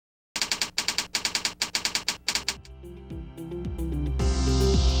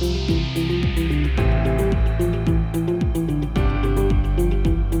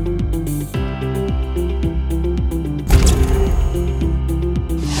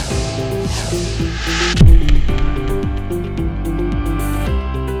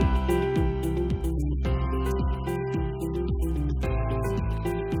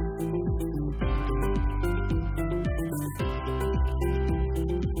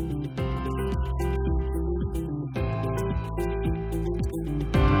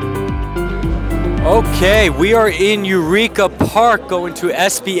Okay, we are in Eureka Park going to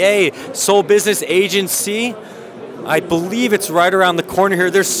SBA, Seoul Business Agency. I believe it's right around the corner here.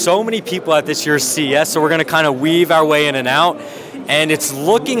 There's so many people at this year's CES, so we're going to kind of weave our way in and out. And it's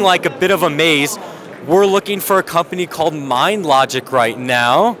looking like a bit of a maze. We're looking for a company called MindLogic right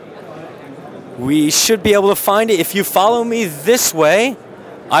now. We should be able to find it. If you follow me this way,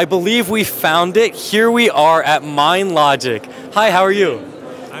 I believe we found it. Here we are at MindLogic. Hi, how are you?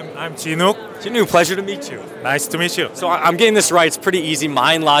 I'm Jin-wook. Jin-wook, pleasure to meet you. Nice to meet you. So I'm getting this right, it's pretty easy.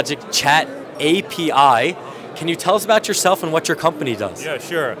 MindLogic Chat API. Can you tell us about yourself and what your company does? Yeah,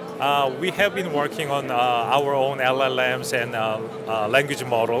 sure. We have been working on our own LLMs and language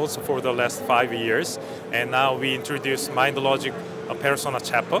models for the last 5 years. And now we introduced MindLogic Persona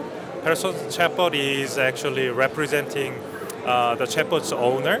Chatbot. Persona Chatbot is actually representing the chatbot's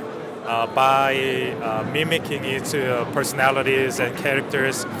owner by mimicking its personalities and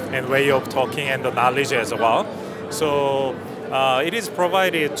characters and way of talking and the knowledge as well. So it is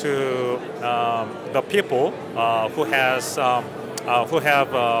provided to the people who have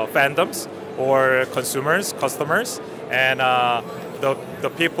fandoms or customers, and the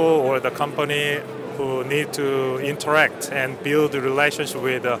people or the company who need to interact and build a relationship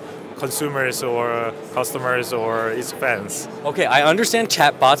with consumers or customers or its fans. Okay, I understand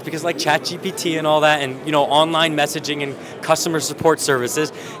chatbots because like ChatGPT and all that, and online messaging and customer support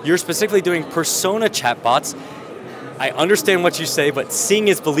services. You're specifically doing persona chatbots. I understand what you say, but seeing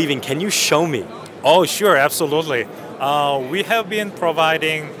is believing. Can you show me? Oh, sure, absolutely. We have been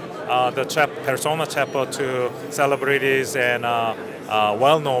providing the persona chatbot to celebrities and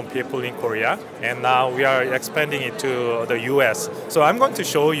well-known people in Korea, and now we are expanding it to the US. So I'm going to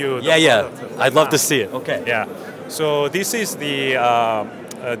show you. I'd love to see it. Okay. Yeah. So this is the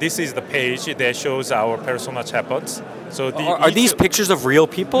page that shows our persona chatbots. So are these pictures of real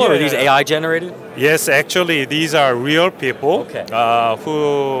people, or are these AI generated? Yes, actually, these are real people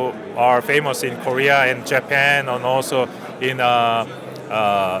who are famous in Korea and Japan, and also in I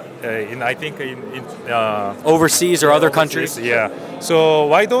think in overseas or other countries. Yeah. So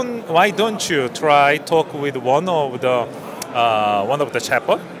why don't you try talk with one of the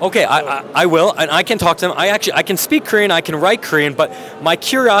chatbot? Okay, I will, and I can talk to them. I can speak Korean, I can write Korean, but my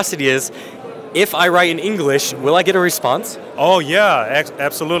curiosity is, if I write in English, will I get a response? Oh yeah,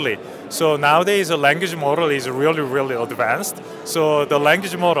 absolutely. So nowadays the language model is really advanced. So the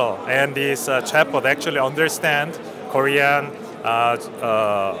language model and this chatbot actually understand Korean,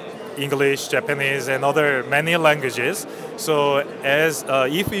 English, Japanese, and other many languages. So as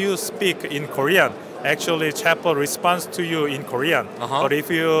if you speak in Korean, actually chatbot responds to you in Korean. But if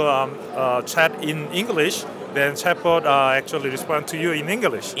you chat in English, then chatbot actually responds to you in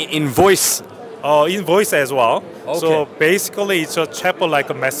English. In voice? In voice as well. Okay. So basically it's a chatbot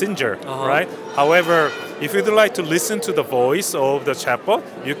like a messenger, right? However, if you'd like to listen to the voice of the chatbot,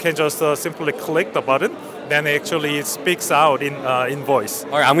 you can just simply click the button, then actually it speaks out in voice.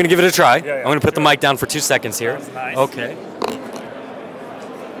 All right, I'm going to give it a try. Yeah, I'm going to put the mic down for 2 seconds here. That's nice. Okay.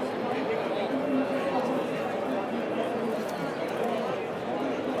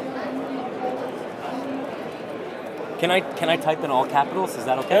 Can I type in all capitals? Is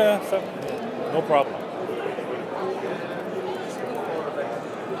that okay? Yeah, so, no problem.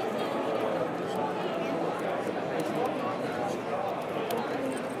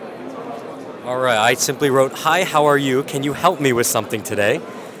 All right, I simply wrote, "Hi, how are you? Can you help me with something today?"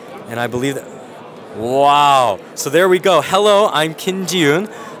 And I believe that, wow. So there we go. Hello, I'm Kim Ji-yoon.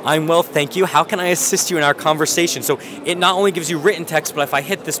 I'm well, thank you. How can I assist you in our conversation? So it not only gives you written text, but if I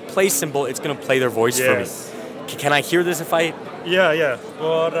hit this play symbol, it's going to play their voice for me. Can I hear this if I... Yeah.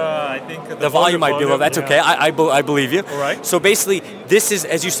 But I think the volume might be low. That's okay. I believe you. All right. So basically, this is,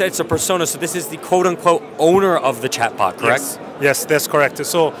 as you said, it's a persona. So this is the quote-unquote owner of the chatbot, correct? Yes, that's correct.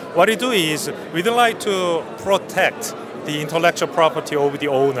 So what we do is we'd like to protect the intellectual property of the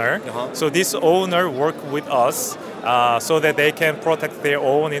owner. So this owner work with us so that they can protect their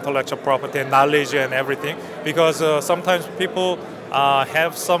own intellectual property and knowledge and everything. Because sometimes people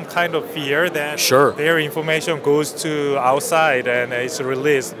have some kind of fear that their information goes to outside and it's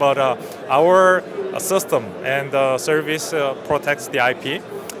released. But our system and service protects the IP.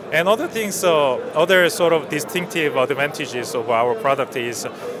 And other things, other sort of distinctive advantages of our product is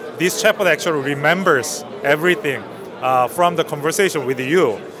this chatbot actually remembers everything from the conversation with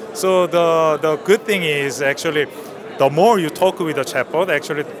you. So the good thing is actually the more you talk with the chatbot,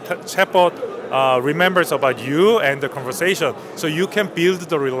 actually chatbot remembers about you and the conversation, so you can build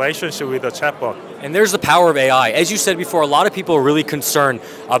the relationship with the chatbot. And there's the power of AI. As you said before, a lot of people are really concerned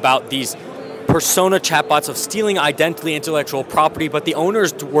about these persona chatbots of stealing identity, intellectual property, but the owner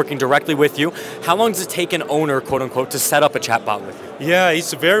is working directly with you. How long does it take an owner, quote unquote, to set up a chatbot with you? Yeah,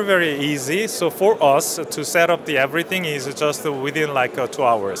 it's very, very easy. So for us to set up the everything is just within like 2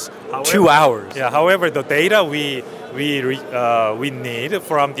 hours. However, 2 hours? Yeah, however, the data we need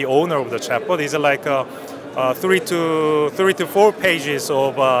from the owner of the chatbot is like 3 to 4 pages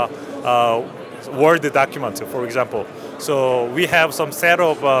of Word document, for example. So we have some set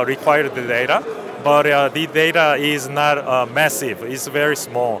of required data, but the data is not massive. It's very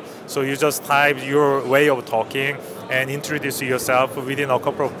small. So you just type your way of talking and introduce yourself within a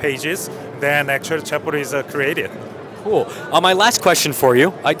couple of pages. Then actually chatbot is created. Cool. My last question for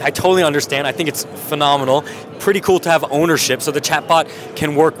you, I totally understand. I think it's phenomenal. Pretty cool to have ownership. So the chatbot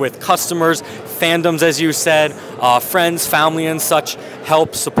can work with customers, fandoms, as you said, friends, family, and such,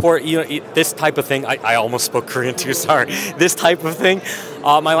 help support this type of thing. I almost spoke Korean too, sorry. This type of thing.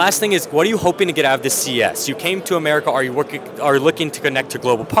 My last thing is, what are you hoping to get out of this CES? You came to America. Are you looking to connect to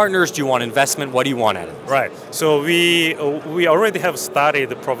global partners? Do you want investment? What do you want out of it? Right. So we already have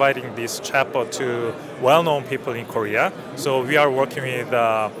started providing this chatbot to well-known people in Korea. So we are working with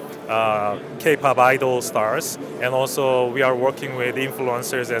K-pop idol stars, and also we are working with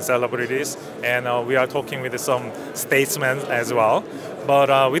influencers and celebrities, and we are talking with some statesmen as well.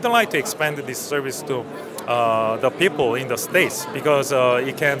 But we'd like to expand this service to the people in the States, because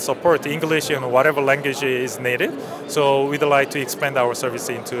it can support English and whatever language is needed. So we'd like to expand our service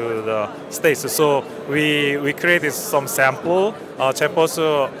into the States. So we created some sample chatbots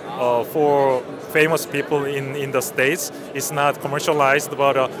for famous people in the States. It's not commercialized,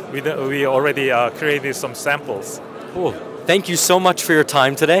 but we already created some samples. Cool. Thank you so much for your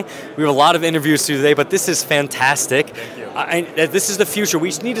time today. We have a lot of interviews today, but this is fantastic. Thank you. This is the future.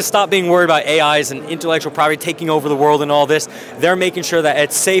 We need to stop being worried about AIs and intellectual property taking over the world and all this. They're making sure that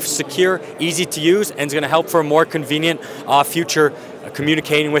it's safe, secure, easy to use, and it's going to help for a more convenient future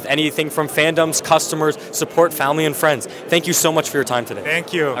communicating with anything from fandoms, customers, support, family, and friends. Thank you so much for your time today.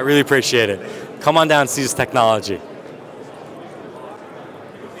 Thank you. I really appreciate it. Come on down and see this technology.